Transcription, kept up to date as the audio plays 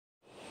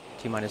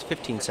T-minus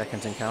 15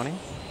 seconds and counting.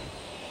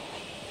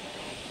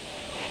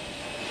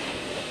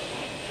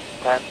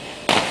 10.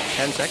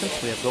 10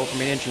 seconds. We have go for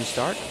main engine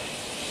start.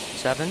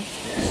 7,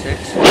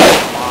 6,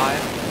 5,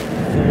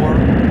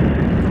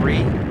 4,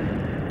 3,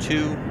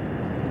 2,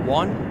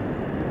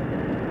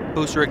 1.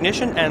 Booster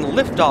ignition and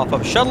liftoff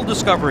of Shuttle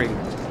Discovery.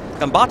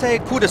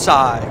 Gambate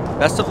kudasai.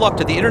 Best of luck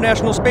to the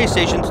International Space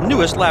Station's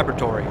newest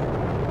laboratory.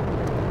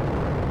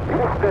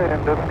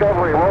 Houston,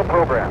 Discovery, roll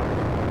program.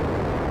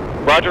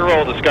 Roger,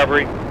 roll,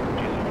 Discovery.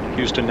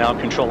 Houston now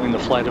controlling the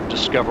flight of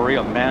Discovery,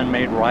 a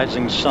man-made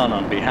rising sun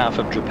on behalf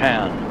of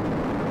Japan.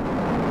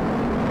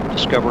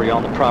 Discovery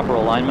on the proper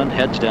alignment,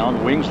 heads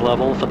down, wings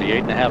level for the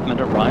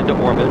 8.5-minute ride to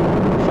orbit.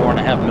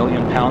 4.5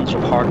 million pounds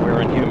of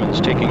hardware and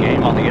humans taking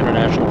aim on the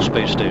International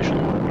Space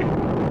Station.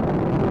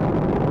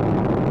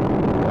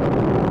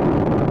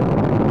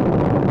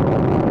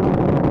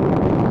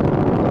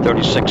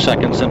 36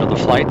 seconds into the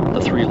flight,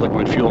 the 3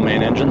 liquid fuel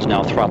main engines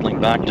now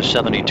throttling back to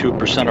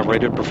 72% of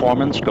rated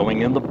performance,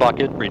 going in the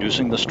bucket,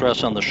 reducing the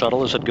stress on the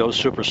shuttle as it goes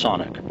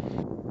supersonic.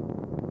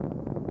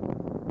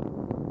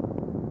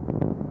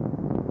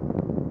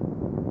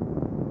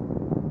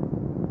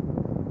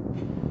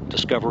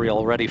 Discovery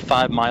already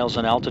 5 miles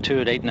in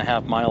altitude,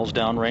 8.5 miles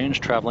downrange,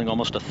 traveling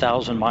almost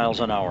 1,000 miles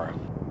an hour.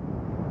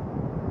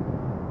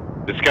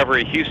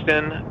 Discovery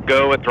Houston,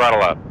 go at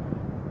throttle up.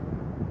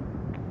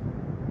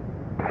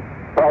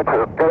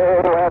 Roger,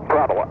 go and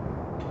throttle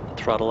up.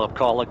 Throttle up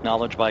call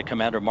acknowledged by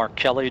Commander Mark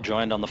Kelly,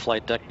 joined on the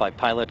flight deck by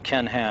pilot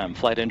Ken Ham,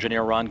 flight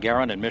engineer Ron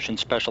Guerin, and mission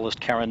specialist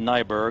Karen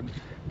Nyberg.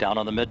 Down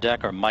on the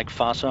middeck are Mike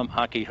Fossum,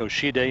 Aki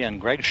Hoshide,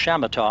 and Greg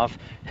Shamatov,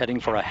 heading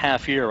for a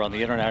half year on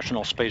the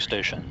International Space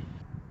Station.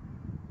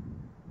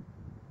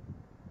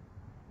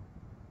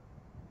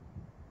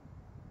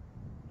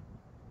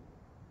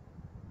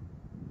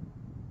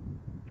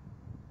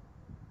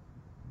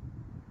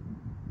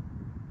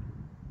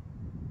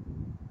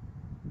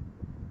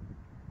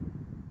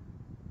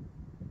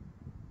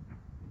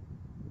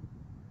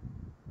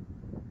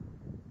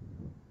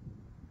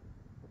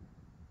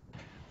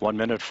 One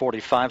minute,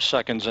 45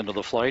 seconds into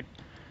the flight.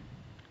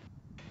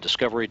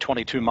 Discovery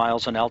 22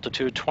 miles in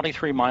altitude,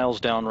 23 miles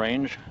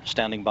downrange,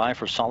 standing by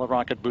for solid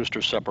rocket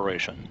booster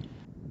separation.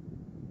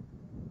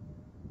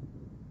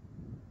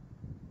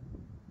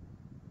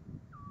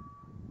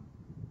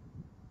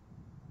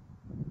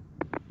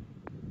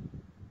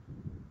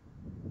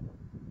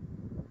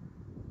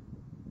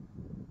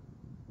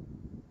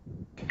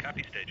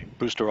 Copy staging.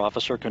 Booster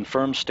officer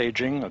confirms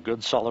staging, a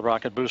good solid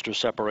rocket booster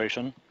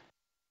separation.